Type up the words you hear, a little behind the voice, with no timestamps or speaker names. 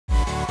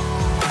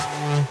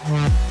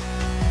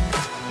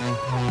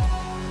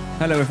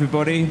Hello,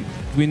 everybody.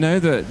 We know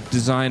that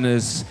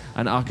designers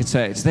and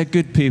architects, they're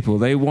good people.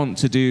 They want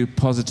to do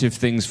positive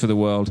things for the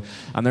world.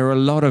 And there are a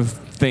lot of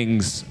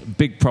things,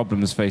 big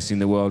problems facing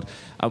the world.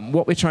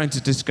 What we're trying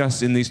to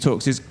discuss in these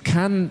talks is,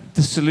 can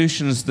the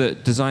solutions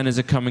that designers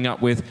are coming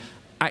up with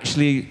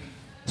actually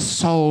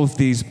solve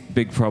these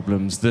big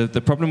problems? The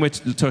problem we're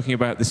talking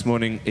about this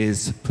morning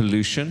is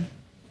pollution.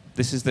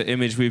 This is the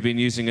image we've been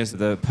using as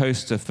the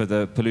poster for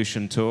the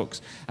pollution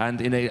talks. And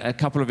in a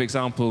couple of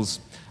examples,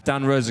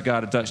 Dan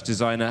Rosegaard, a Dutch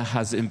designer,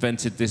 has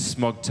invented this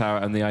smog tower,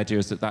 and the idea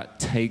is that that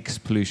takes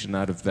pollution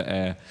out of the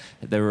air.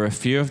 There are a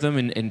few of them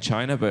in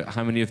China, but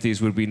how many of these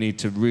would we need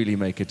to really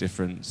make a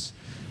difference?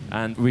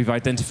 And we've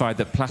identified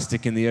that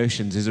plastic in the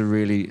oceans is a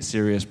really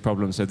serious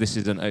problem. So this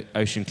is an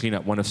ocean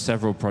cleanup, one of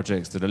several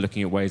projects that are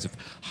looking at ways of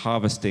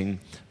harvesting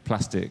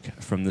plastic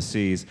from the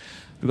seas.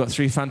 We've got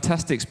three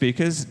fantastic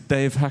speakers.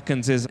 Dave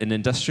Hackens is an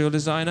industrial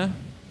designer.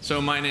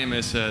 So my name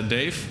is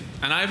Dave,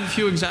 and I have a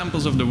few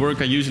examples of the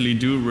work I usually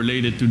do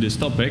related to this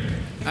topic.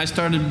 I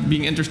started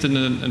being interested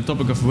in the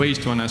topic of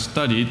waste when I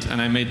studied,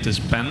 and I made this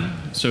pen.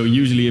 So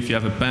usually if you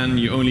have a pen,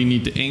 you only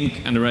need the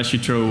ink and the rest you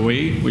throw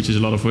away, which is a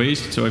lot of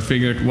waste. So I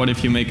figured, what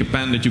if you make a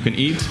pen that you can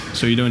eat,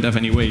 so you don't have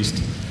any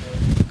waste?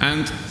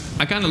 And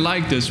I kind of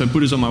liked this, so I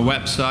put this on my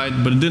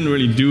website, but it didn't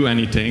really do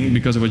anything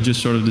because it was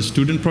just sort of the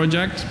student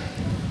project.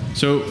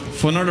 So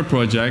for another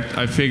project,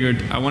 I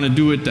figured I want to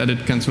do it that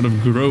it can sort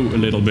of grow a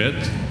little bit.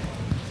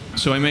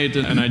 So I made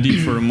an idea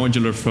for a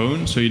modular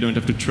phone, so you don't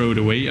have to throw it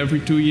away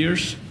every 2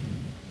 years.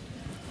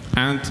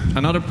 And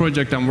another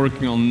project I'm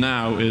working on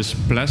now is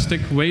plastic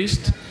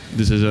waste.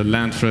 This is a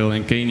landfill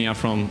in Kenya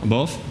from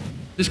above.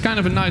 It's kind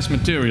of a nice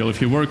material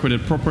if you work with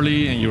it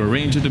properly and you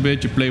arrange it a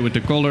bit, you play with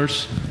the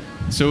colors.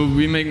 So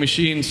we make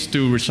machines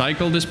to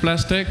recycle this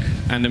plastic,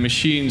 and the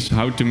machines,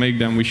 how to make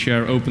them, we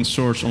share open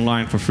source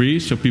online for free,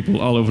 so people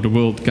all over the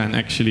world can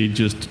actually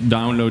just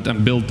download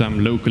and build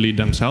them locally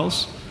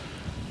themselves.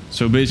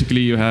 So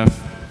basically you have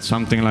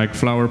something like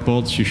flower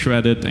pots, you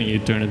shred it and you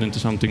turn it into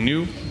something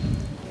new.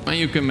 And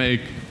you can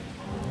make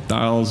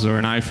tiles or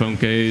an iPhone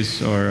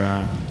case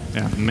or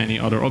many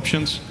other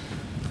options.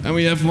 And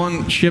we have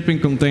one shipping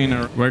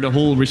container where the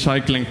whole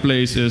recycling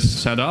place is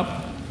set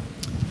up.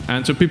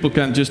 And so people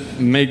can just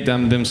make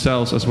them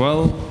themselves as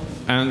well.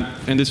 And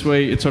in this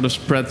way, it sort of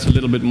spreads a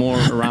little bit more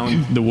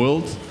around the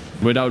world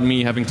without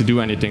me having to do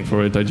anything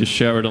for it. I just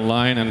share it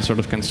online and it sort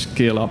of can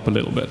scale up a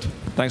little bit.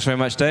 Thanks very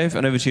much, Dave.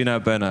 And over to you now,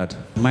 Bernard.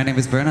 My name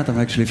is Bernard. I'm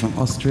actually from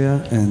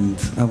Austria. And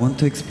I want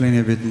to explain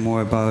a bit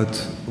more about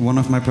one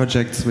of my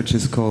projects, which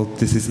is called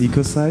This is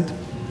Ecocide.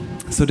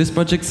 So this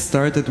project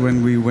started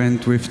when we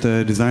went with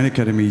the Design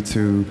Academy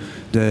to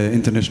the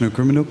International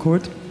Criminal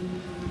Court.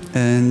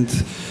 And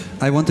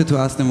I wanted to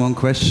ask them one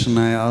question.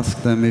 I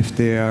asked them if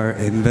they are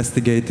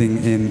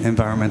investigating in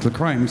environmental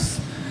crimes.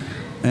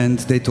 And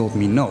they told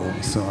me no.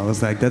 So I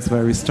was like, that's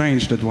very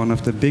strange that one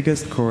of the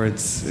biggest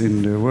courts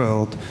in the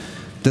world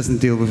doesn't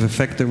deal with a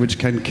factor which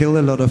can kill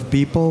a lot of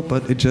people,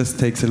 but it just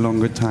takes a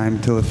longer time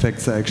till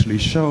effects are actually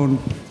shown.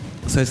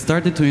 So I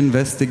started to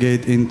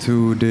investigate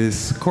into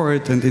this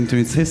court and into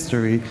its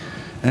history.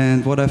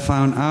 And what I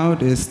found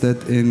out is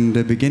that in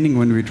the beginning,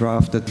 when we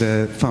drafted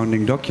the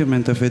founding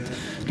document of it,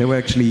 there were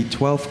actually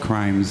 12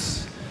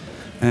 crimes.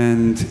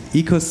 And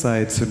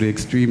ecocide, so the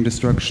extreme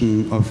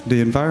destruction of the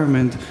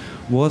environment,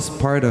 was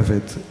part of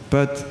it.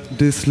 But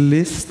this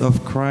list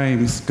of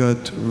crimes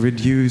got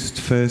reduced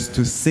first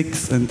to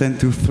 6 and then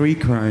to 3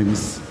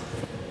 crimes.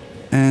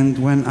 And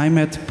when I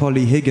met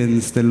Polly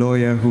Higgins, the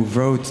lawyer who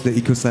wrote the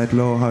ecocide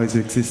law, how it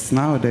exists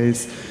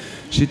nowadays,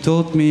 she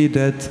told me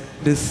that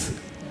this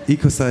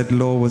ecocide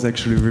law was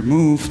actually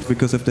removed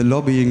because of the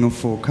lobbying of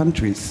 4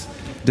 countries.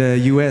 The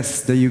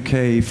US, the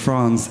UK,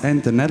 France,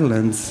 and the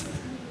Netherlands.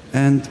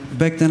 And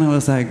back then I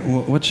was like,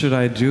 what should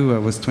I do? I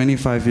was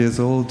 25 years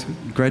old,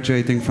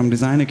 graduating from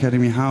Design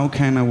Academy. How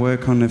can I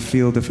work on a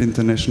field of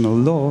international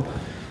law?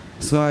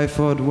 So I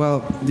thought, well,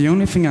 the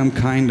only thing I'm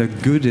kind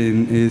of good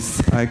in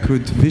is I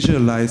could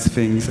visualize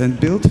things and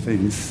build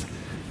things.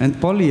 And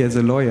Polly, as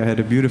a lawyer,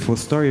 had a beautiful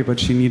story, but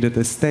she needed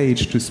a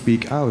stage to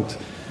speak out.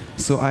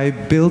 So I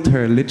built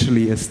her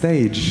literally a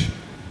stage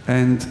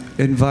and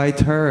invite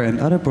her and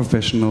other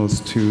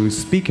professionals to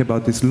speak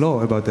about this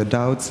law, about the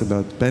doubts,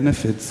 about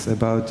benefits,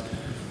 about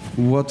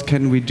what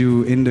can we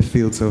do in the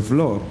fields of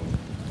law.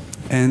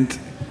 And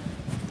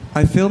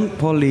I filmed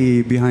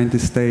Polly behind the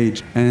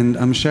stage, and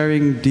I'm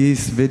sharing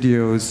these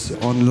videos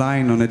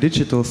online on a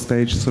digital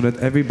stage so that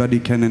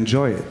everybody can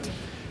enjoy it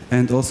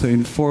and also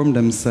inform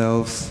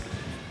themselves.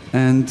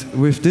 And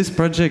with this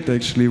project,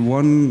 actually,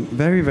 one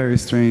very, very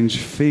strange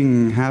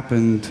thing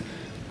happened.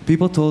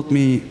 People told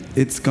me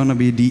it's gonna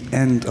be the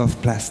end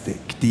of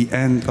plastic, the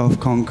end of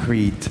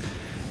concrete.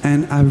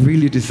 And I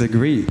really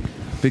disagree,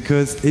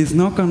 because it's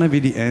not gonna be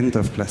the end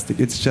of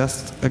plastic. It's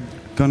just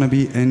gonna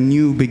be a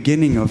new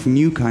beginning of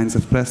new kinds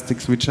of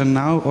plastics, which are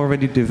now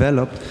already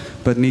developed,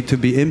 but need to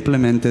be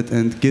implemented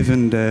and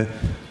given the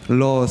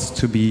laws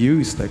to be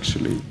used,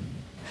 actually.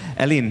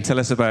 Eline, tell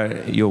us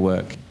about your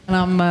work.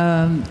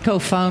 I'm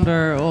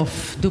co-founder of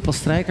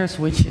DoepelStrijkers,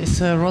 which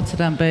is a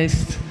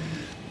Rotterdam-based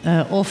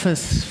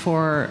office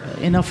for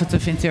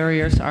innovative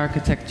interiors,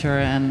 architecture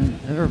and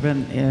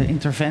urban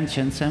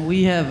interventions. And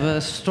we have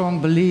a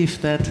strong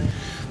belief that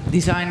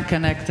design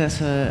can act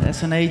as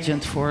an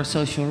agent for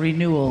social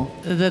renewal.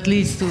 That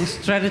leads to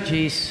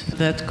strategies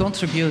that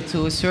contribute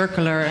to a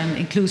circular and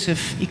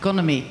inclusive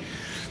economy.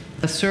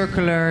 A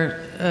circular,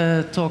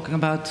 talking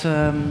about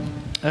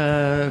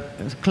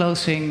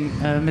closing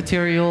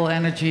material,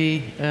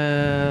 energy,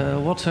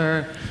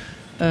 water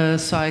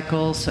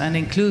cycles, and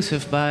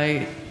inclusive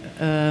by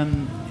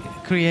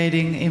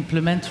creating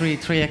implementary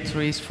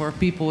trajectories for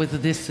people with a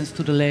distance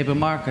to the labor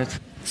market.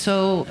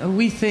 So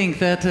we think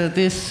that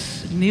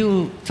this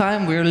new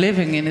time we're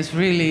living in is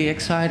really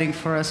exciting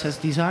for us as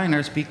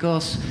designers,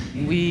 because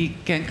we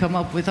can come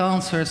up with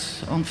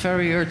answers on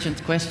very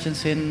urgent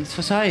questions in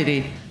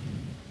society.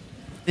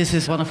 This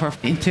is one of our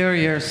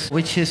interiors,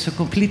 which is a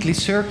completely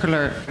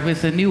circular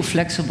with a new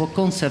flexible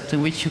concept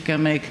in which you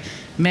can make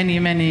many,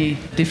 many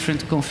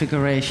different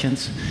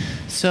configurations.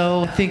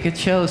 So I think it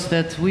shows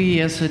that we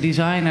as a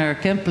designer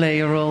can play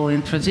a role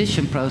in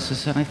transition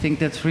process, and I think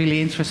that's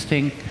really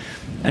interesting.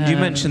 And you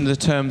mentioned the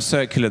term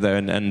circular there,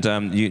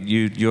 and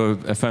you're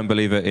a firm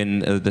believer in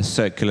the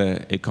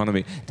circular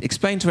economy.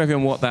 Explain to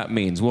everyone what that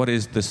means. What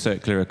is the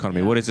circular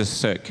economy? Yeah. What is a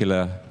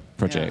circular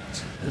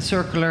project? Yeah.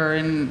 Circular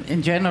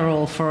in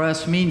general for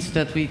us means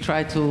that we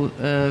try to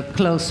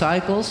close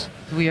cycles.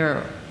 We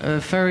are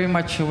very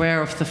much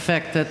aware of the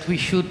fact that we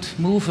should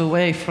move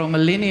away from a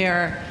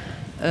linear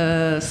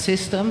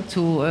system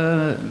to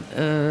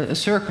a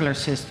circular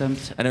system.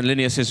 And a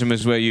linear system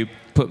is where you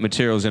put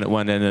materials in at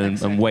one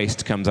end and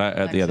waste comes out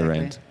at the other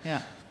end.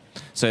 Yeah.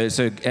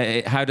 So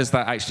how does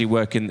that actually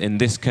work in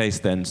this case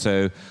then?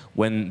 So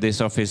when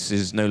this office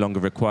is no longer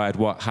required,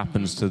 what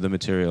happens to the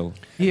material?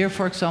 Here,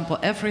 for example,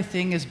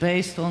 everything is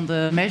based on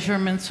the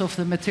measurements of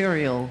the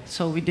material.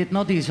 So we did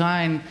not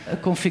design a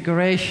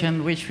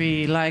configuration which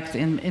we liked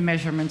in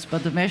measurements,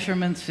 but the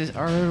measurements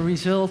are a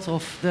result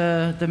of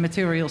the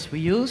materials we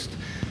used.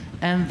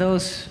 And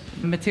those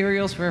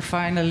materials were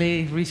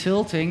finally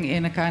resulting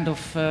in a kind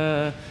of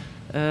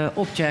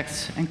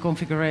objects and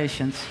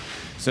configurations.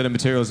 So the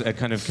materials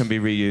kind of can be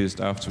reused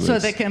afterwards? So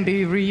they can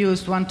be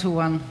reused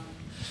one-to-one.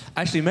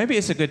 Actually, maybe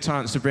it's a good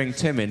chance to bring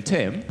Tim in.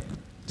 Tim,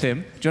 do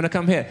you want to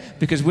come here?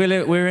 Because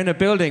we're in a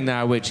building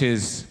now which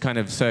is kind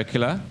of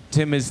circular.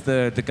 Tim is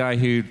the guy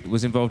who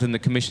was involved in the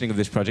commissioning of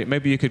this project.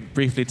 Maybe you could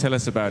briefly tell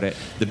us about it.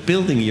 The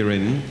building you're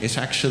in is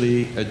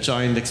actually a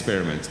giant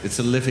experiment. It's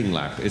a living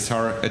lab. It's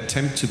our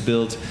attempt to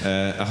build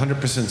a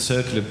 100%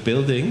 circular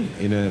building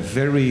in a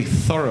very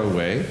thorough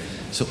way.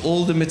 So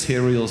all the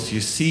materials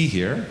you see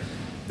here,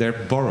 they're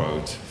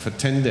borrowed for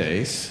 10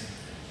 days,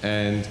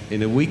 and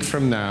in a week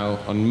from now,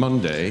 on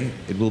Monday,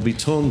 it will be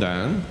torn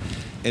down,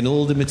 and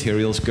all the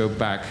materials go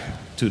back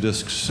to the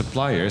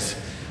suppliers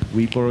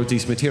we borrowed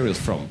these materials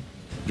from.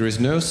 There is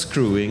no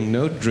screwing,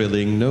 no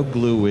drilling, no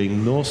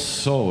gluing, no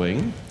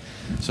sawing,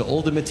 so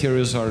all the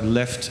materials are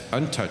left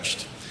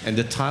untouched. And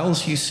the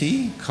tiles you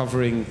see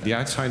covering the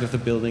outside of the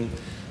building,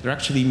 they're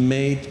actually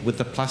made with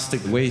the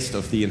plastic waste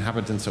of the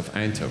inhabitants of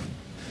Eindhoven.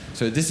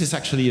 So this is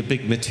actually a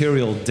big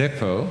material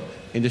depot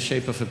in the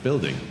shape of a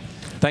building.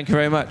 Thank you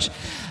very much.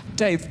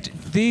 Dave,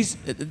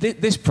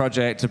 this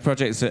project, the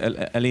projects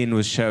that Eline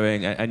was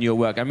showing and your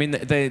work, I mean,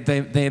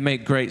 they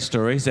make great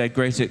stories. They're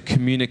great at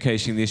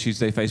communicating the issues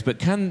they face. But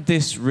can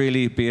this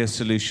really be a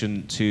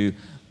solution to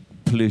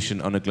pollution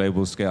on a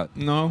global scale?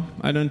 No,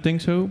 I don't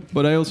think so.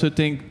 But I also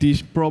think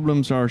these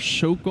problems are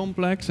so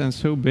complex and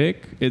so big,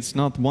 it's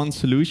not one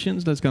solution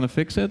that's going to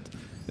fix it.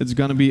 It's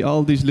going to be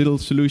all these little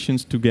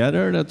solutions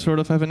together that sort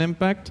of have an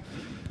impact.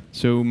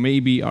 So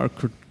maybe our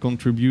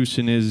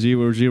contribution is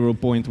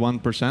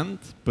 0.1%,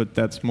 but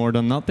that's more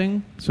than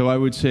nothing. So I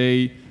would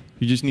say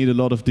you just need a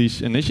lot of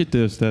these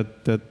initiatives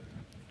that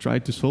try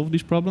to solve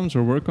these problems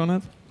or work on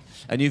it.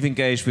 And you've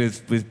engaged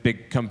with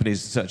big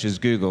companies such as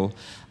Google.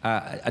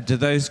 Do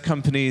those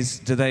companies,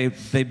 do they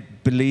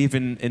believe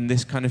in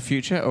this kind of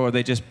future, or are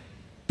they just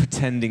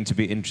pretending to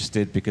be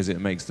interested because it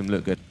makes them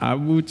look good? I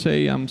would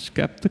say I'm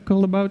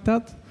skeptical about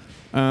that.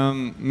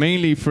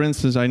 Mainly, for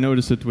instance, I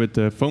noticed it with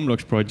the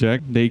Foamblocks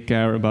project. They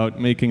care about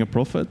making a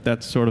profit.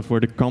 That's sort of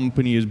where the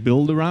company is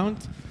built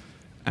around.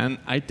 And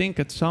I think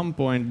at some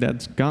point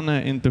that's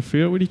gonna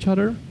interfere with each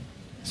other.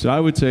 So I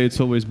would say it's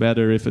always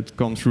better if it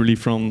comes really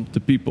from the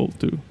people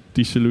to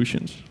these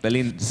solutions.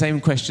 Eline, same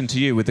question to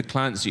you with the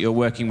clients that you're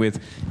working with.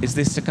 Is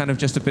this a kind of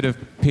just a bit of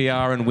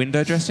PR and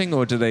window dressing,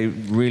 or do they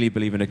really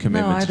believe in a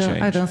commitment to change?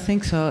 No, I don't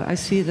think so. I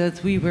see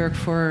that we work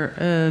for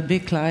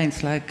big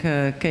clients like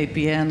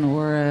KPN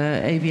or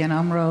ABN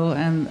AMRO,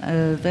 and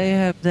they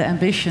have the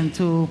ambition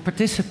to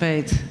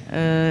participate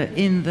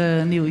in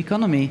the new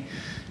economy.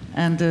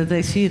 And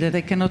they see that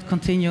they cannot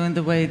continue in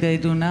the way they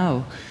do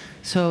now.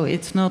 So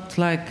it's not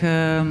like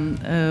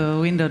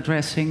window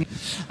dressing.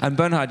 And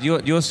Bernhard,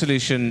 your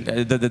solution,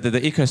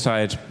 the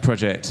Ecocide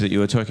project that you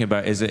were talking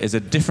about, is a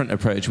different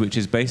approach, which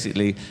is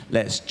basically,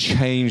 let's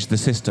change the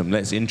system.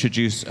 Let's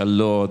introduce a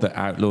law that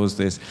outlaws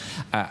this.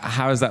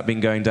 How has that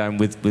been going down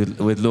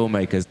with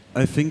lawmakers?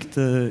 I think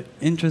the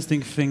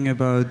interesting thing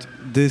about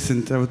this,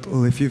 and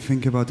if you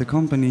think about a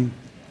company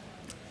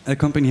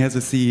has a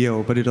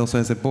CEO, but it also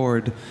has a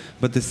board,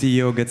 but the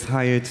CEO gets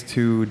hired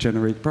to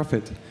generate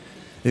profit.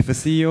 If a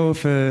CEO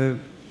of a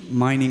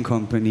mining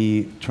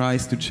company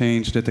tries to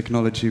change the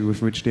technology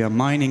with which they are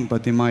mining,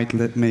 but they might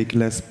make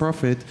less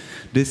profit,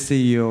 this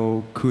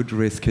CEO could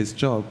risk his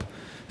job.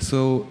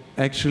 So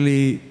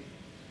actually,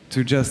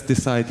 to just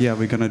decide, yeah,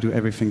 we're going to do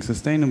everything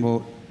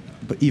sustainable,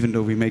 but even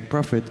though we make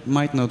profit,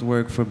 might not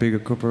work for bigger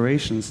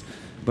corporations.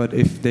 But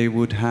if they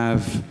would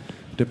have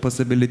the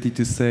possibility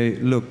to say,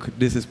 look,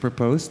 this is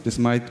proposed, this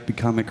might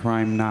become a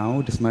crime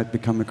now, this might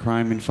become a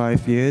crime in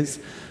 5 years,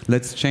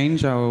 let's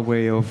change our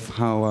way of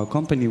how our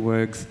company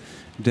works,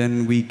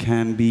 then we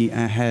can be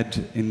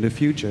ahead in the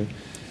future.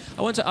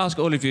 I want to ask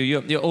all of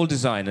you, you're all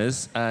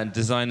designers, and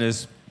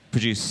designers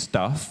produce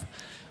stuff.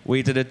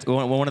 We did it.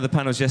 One of the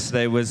panels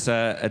yesterday was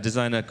a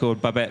designer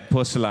called Babette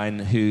Porcelain,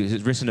 who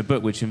has written a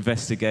book which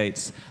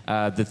investigates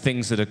the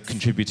things that are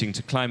contributing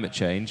to climate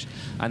change.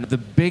 And the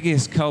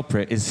biggest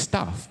culprit is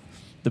stuff.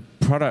 The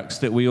products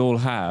that we all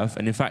have,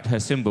 and in fact her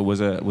symbol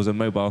was a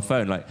mobile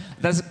phone. Like,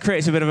 that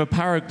creates a bit of a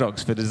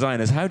paradox for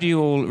designers. How do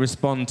you all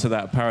respond to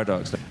that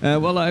paradox?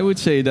 Well, I would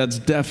say that's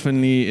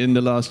definitely in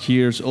the last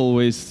years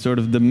always sort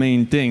of the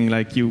main thing.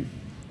 Like you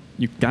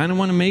kind of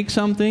want to make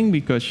something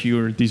because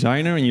you're a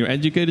designer and you're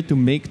educated to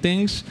make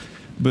things,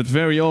 but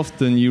very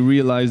often you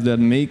realize that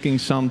making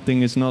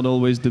something is not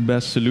always the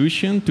best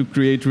solution to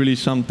create really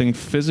something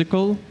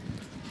physical.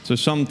 So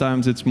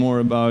sometimes it's more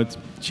about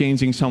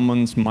changing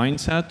someone's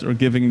mindset or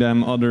giving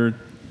them other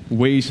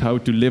ways how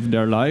to live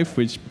their life,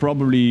 which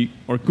probably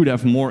or could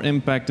have more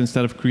impact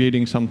instead of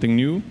creating something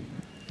new.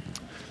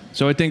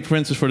 So I think, for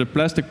instance, for the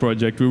plastic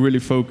project, we're really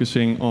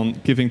focusing on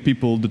giving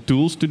people the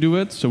tools to do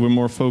it. So we're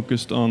more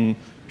focused on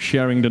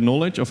sharing the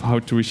knowledge of how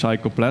to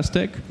recycle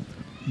plastic.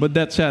 But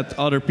that said,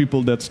 other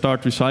people that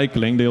start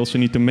recycling, they also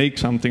need to make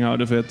something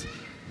out of it.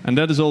 And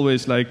that is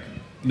always like,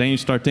 then you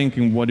start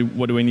thinking, what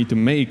do I need to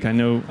make? I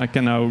know I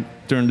can now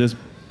turn this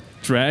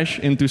trash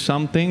into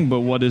something,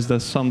 but what is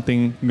that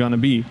something gonna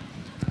be?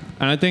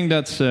 And I think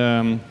that's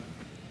a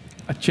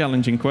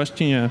challenging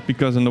question, yeah,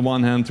 because on the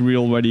one hand, we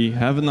already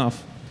have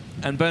enough.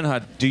 And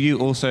Bernhard, do you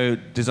also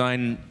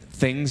design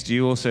things? Do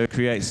you also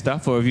create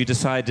stuff? Or have you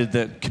decided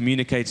that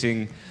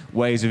communicating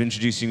ways of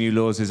introducing new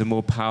laws is a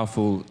more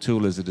powerful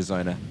tool as a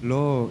designer?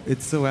 Law,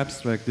 it's so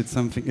abstract. It's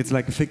something, it's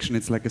like a fiction.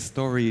 It's like a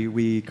story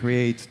we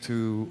create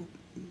to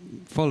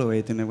follow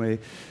it in a way.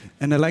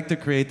 And I like to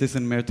create this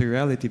in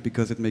materiality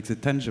because it makes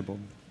it tangible.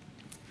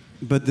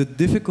 But the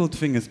difficult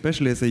thing,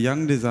 especially as a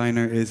young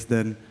designer, is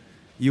then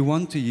you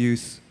want to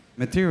use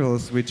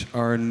materials which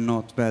are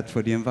not bad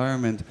for the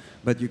environment,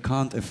 but you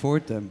can't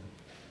afford them.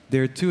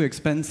 They're too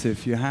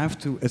expensive. You have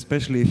to,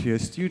 especially if you're a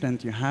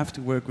student, you have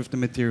to work with the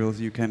materials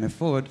you can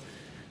afford.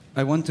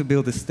 I want to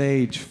build a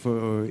stage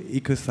for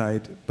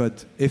Ecocide,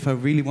 but if I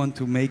really want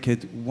to make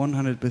it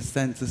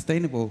 100%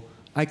 sustainable,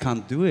 I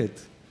can't do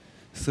it.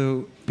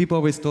 So people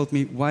always told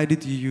me, why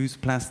did you use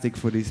plastic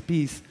for this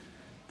piece?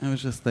 And I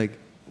was just like,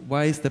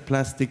 why is the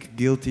plastic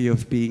guilty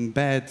of being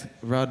bad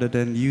rather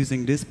than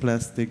using this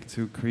plastic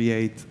to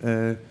create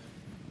a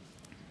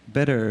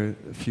better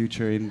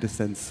future, in the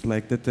sense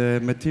like that the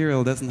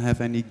material doesn't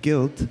have any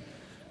guilt,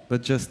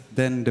 but just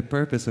then the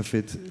purpose of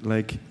it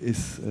like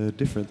is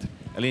different.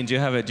 Eline, do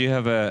you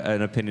have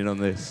an opinion on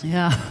this?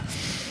 Yeah.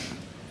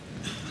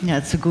 Yeah,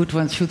 it's a good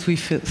one. Should we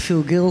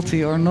feel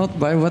guilty or not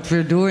by what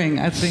we're doing?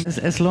 I think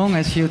as long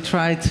as you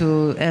try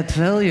to add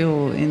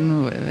value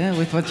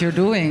with what you're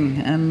doing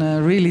and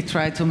really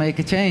try to make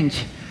a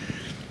change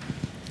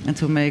and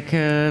to make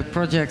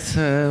projects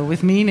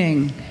with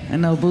meaning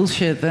and no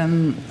bullshit,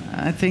 then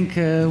I think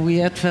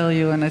we add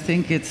value, and I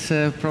think it's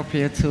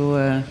appropriate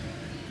to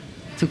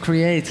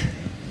create.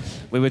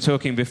 We were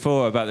talking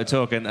before about the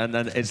talk, and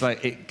it's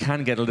like it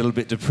can get a little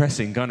bit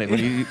depressing, can't it? When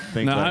you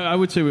think no, I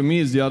would say with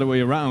me it's the other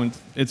way around.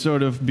 It's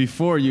sort of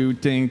before you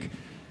think,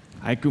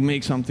 I could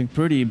make something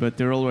pretty, but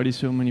there are already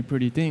so many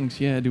pretty things.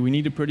 Yeah, do we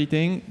need a pretty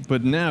thing?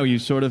 But now you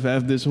sort of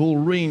have this whole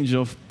range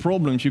of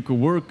problems you could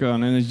work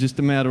on, and it's just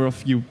a matter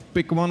of you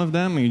pick one of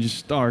them and you just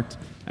start.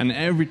 And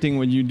everything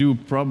what you do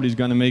probably is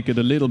going to make it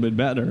a little bit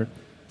better.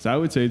 So I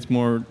would say it's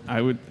more,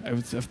 I would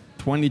have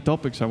 20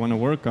 topics I want to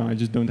work on. I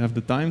just don't have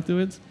the time to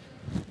it.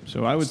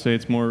 So I would say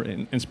it's more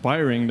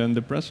inspiring than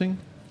depressing.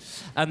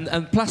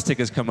 And plastic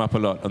has come up a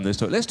lot on this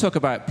talk. Let's talk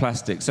about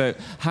plastic. So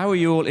how are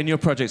you all, in your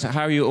projects,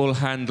 how are you all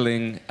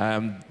handling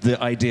the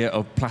idea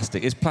of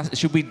plastic?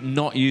 Should we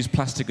not use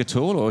plastic at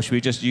all, or should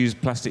we just use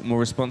plastic more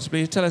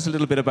responsibly? Tell us a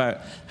little bit about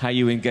how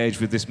you engage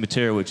with this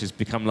material, which has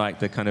become like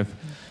the kind of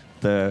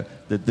the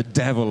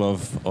devil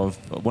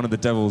of one of the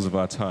devils of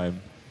our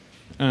time.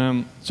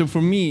 So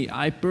for me,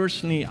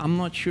 I'm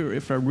not sure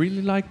if I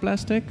really like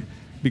plastic.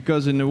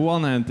 because in the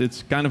one hand,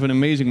 it's kind of an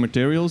amazing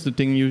materials, the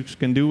thing you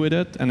can do with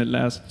it, and it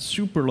lasts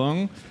super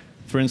long.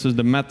 For instance,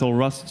 the metal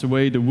rusts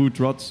away, the wood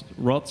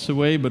rots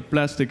away, but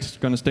plastic's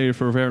going to stay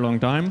for a very long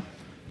time.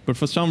 But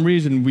for some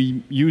reason,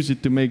 we use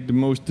it to make the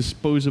most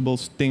disposable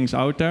things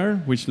out there,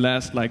 which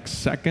last like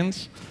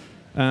seconds.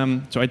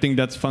 So I think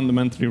that's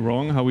fundamentally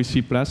wrong, how we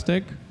see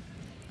plastic.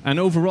 And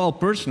overall,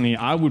 personally,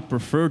 I would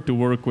prefer to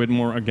work with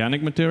more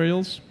organic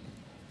materials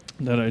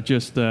that are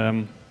just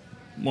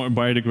more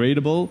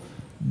biodegradable.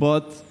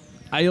 But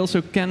I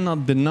also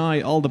cannot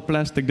deny all the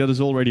plastic that is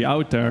already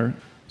out there.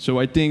 So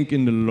I think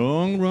in the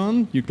long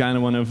run, you kind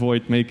of want to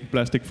avoid making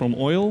plastic from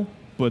oil.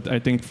 But I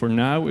think for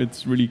now,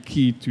 it's really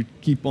key to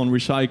keep on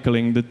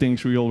recycling the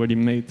things we already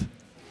made.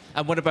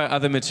 And what about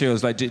other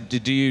materials? Like,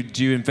 do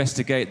you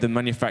investigate the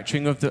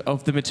manufacturing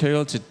of the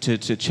material to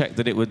check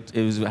that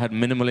it had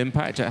minimal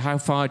impact? How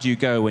far do you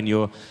go when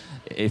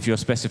if you're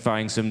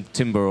specifying some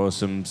timber or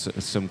some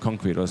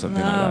concrete or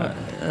something like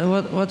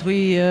that? What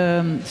we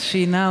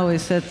see now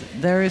is that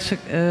there is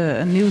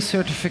a new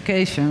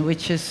certification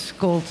which is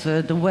called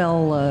the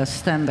WELL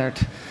standard.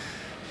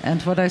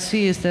 And what I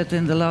see is that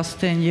in the last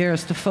 10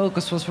 years the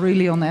focus was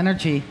really on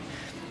energy.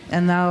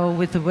 And now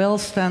with the WELL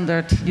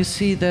standard, you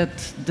see that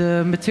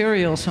the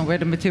materials and where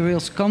the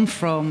materials come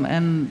from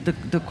and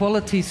the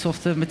qualities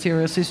of the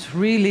materials is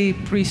really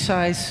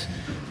precise,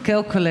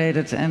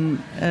 calculated, and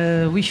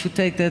we should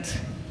take that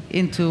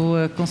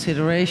into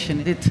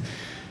consideration. It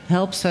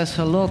helps us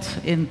a lot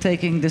in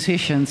taking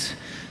decisions.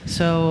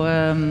 So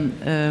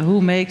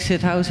who makes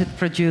it, how is it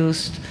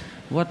produced,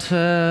 what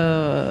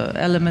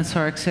elements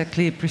are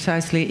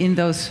precisely in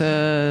those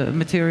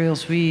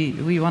materials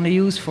we want to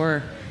use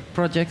for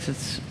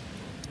projects.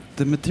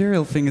 The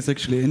material thing is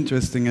actually an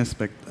interesting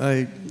aspect.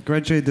 I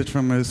graduated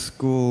from a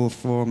school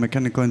for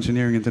mechanical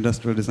engineering and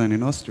industrial design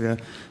in Austria,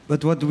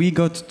 but what we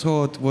got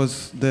taught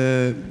was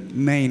the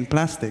main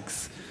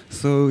plastics.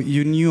 So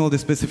you knew all the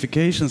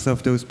specifications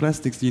of those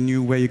plastics, you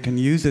knew where you can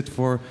use it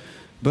for,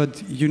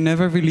 but you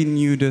never really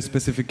knew the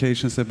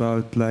specifications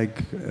about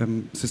like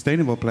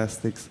sustainable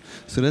plastics.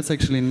 So that's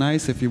actually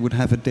nice if you would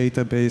have a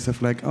database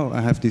of like, oh,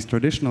 I have these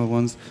traditional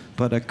ones,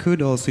 but I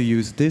could also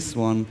use this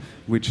one,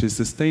 which is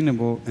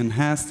sustainable and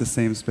has the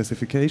same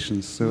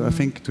specifications. So I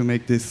think to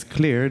make this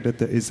clear that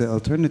there is an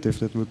alternative,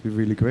 that would be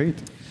really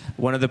great.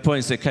 One of the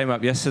points that came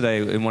up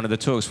yesterday in one of the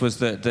talks was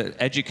that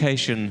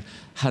education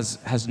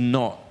has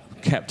not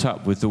kept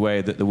up with the way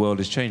that the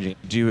world is changing.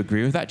 Do you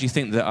agree with that? Do you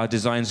think that our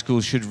design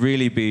schools should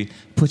really be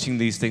putting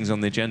these things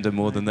on the agenda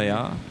more than they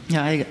are?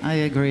 Yeah, I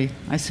agree.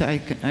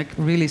 I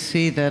really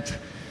see that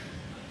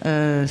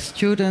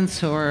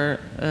students or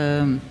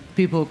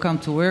people who come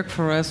to work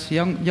for us,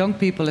 young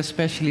people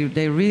especially,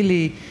 they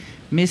really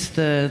miss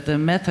the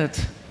method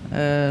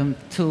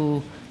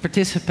to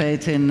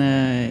participate in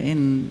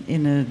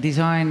a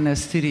design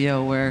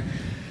studio where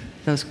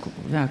those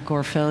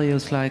core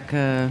values like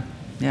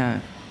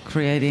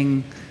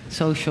creating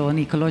social and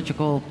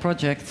ecological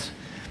projects,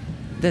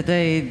 that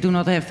they do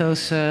not have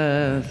those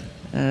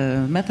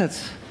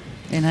methods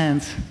in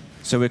hand.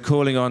 So we're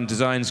calling on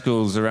design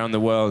schools around the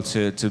world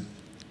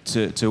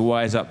to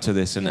wise up to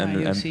this and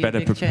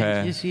better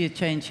prepare. You see a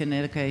change in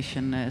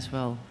education as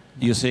well.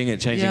 You're seeing it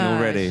changing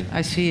already?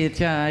 I see it,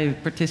 yeah. I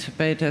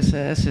participate as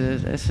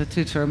a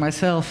tutor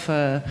myself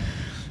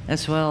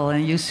as well.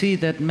 And you see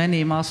that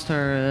many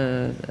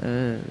master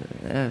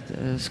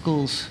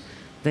schools,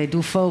 they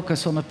do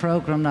focus on a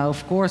program now,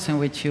 of course, in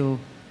which you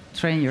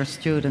train your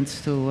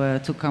students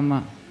to come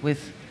up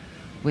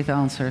with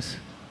answers.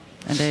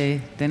 And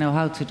they know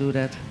how to do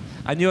that.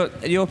 And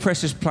your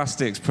Precious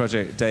Plastics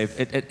project, Dave,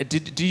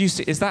 do you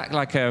see, is that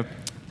like a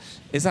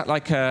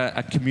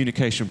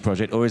communication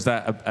project, or is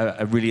that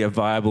a really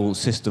viable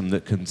system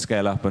that can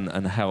scale up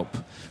and help?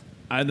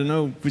 I don't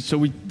know.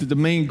 So the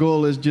main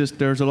goal is just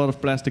there's a lot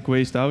of plastic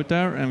waste out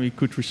there, and we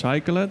could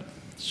recycle it.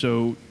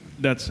 So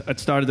it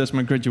started as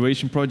my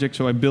graduation project.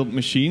 So I built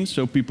machines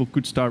so people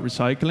could start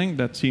recycling.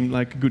 That seemed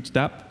like a good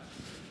step.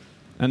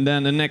 And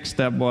then the next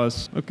step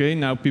was, okay,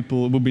 now it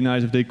would be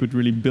nice if they could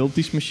really build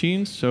these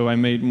machines. So I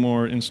made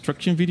more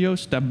instruction videos,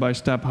 step by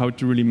step, how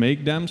to really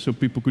make them, so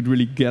people could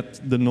really get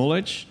the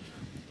knowledge.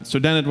 So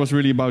then it was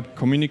really about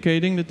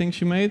communicating the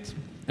things you made.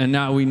 And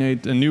now we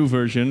made a new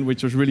version,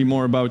 which was really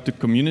more about the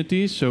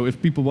community. So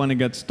if people want to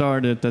get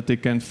started, that they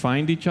can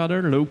find each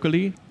other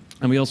locally.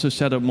 And we also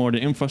set up more the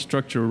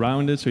infrastructure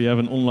around it. So you have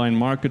an online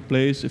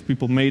marketplace. If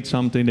people made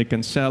something, they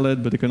can sell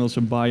it, but they can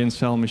also buy and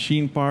sell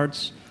machine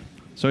parts.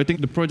 So I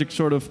think the project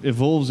sort of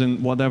evolves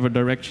in whatever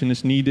direction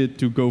is needed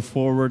to go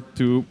forward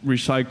to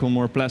recycle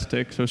more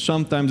plastic. So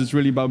sometimes it's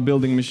really about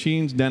building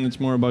machines, then it's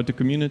more about the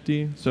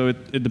community. So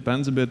it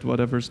depends a bit,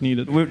 whatever's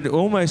needed. We're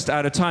almost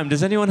out of time.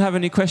 Does anyone have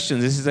any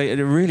questions? This is a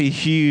really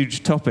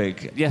huge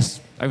topic.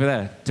 Yes, over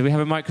there. Do we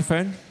have a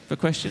microphone for a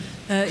question?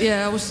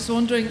 Yeah, I was just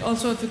wondering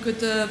also if we could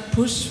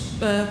push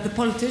the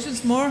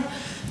politicians more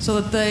so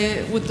that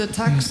they would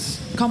tax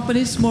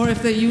companies more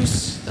if they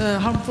use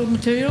harmful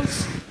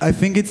materials. I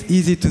think it's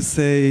easy to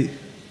say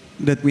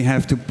that we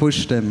have to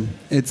push them.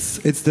 It's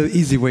the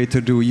easy way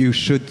to do. You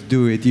should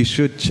do it. You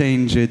should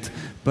change it.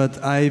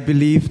 But I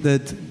believe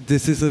that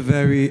this is a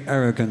very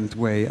arrogant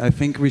way. I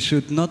think we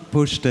should not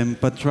push them,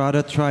 but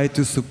rather try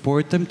to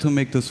support them to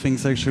make those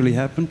things actually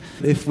happen.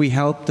 If we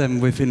help them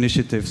with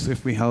initiatives,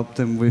 if we help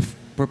them with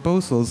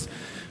proposals,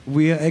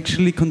 we are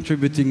actually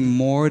contributing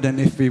more than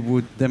if we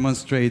would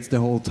demonstrate the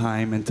whole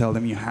time and tell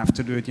them you have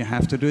to do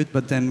it,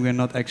 but then we're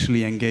not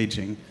actually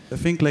engaging. I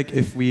think like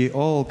if we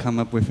all come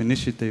up with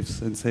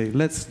initiatives and say,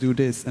 let's do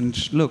this,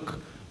 and look,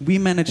 we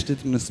managed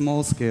it on a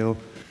small scale,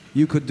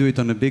 you could do it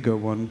on a bigger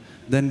one,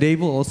 then they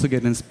will also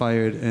get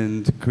inspired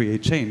and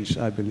create change,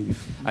 I believe.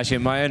 Actually,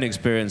 in my own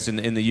experience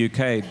in the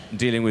UK,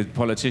 dealing with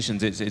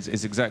politicians,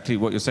 it's exactly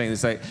what you're saying.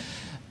 It's like,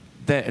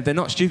 they're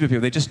not stupid people,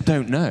 they just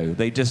don't know.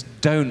 They just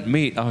don't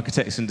meet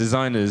architects and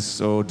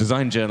designers or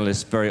design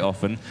journalists very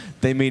often.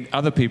 They meet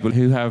other people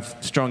who have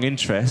strong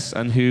interests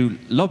and who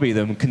lobby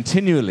them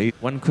continually.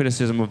 One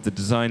criticism of the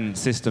design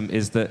system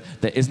is that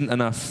there isn't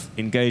enough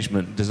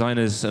engagement.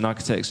 Designers and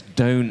architects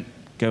don't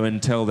go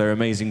and tell their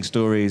amazing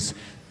stories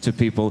to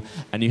people,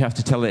 and you have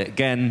to tell it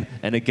again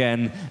and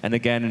again and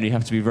again, and you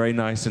have to be very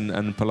nice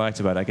and polite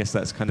about it. I guess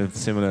that's kind of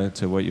similar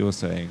to what you're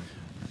saying.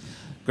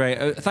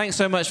 Great. Thanks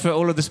so much for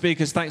all of the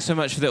speakers. Thanks so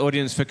much for the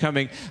audience for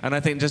coming. And I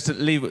think just to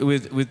leave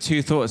with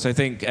two thoughts, I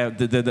think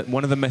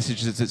one of the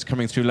messages that's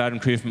coming through loud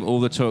and clear from all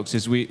the talks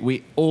is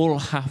we all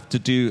have to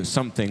do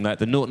something, like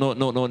the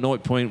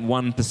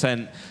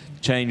 0.1%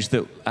 change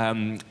that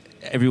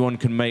everyone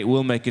can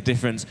will make a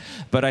difference.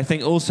 But I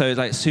think also,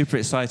 like, super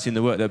exciting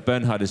the work that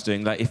Bernhard is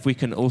doing. Like, if we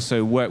can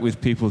also work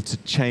with people to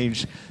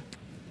change,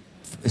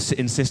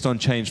 insist on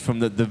change from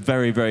the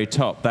very, very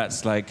top,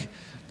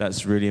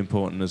 that's really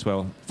important as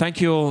well. Thank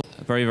you all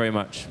very, very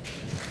much.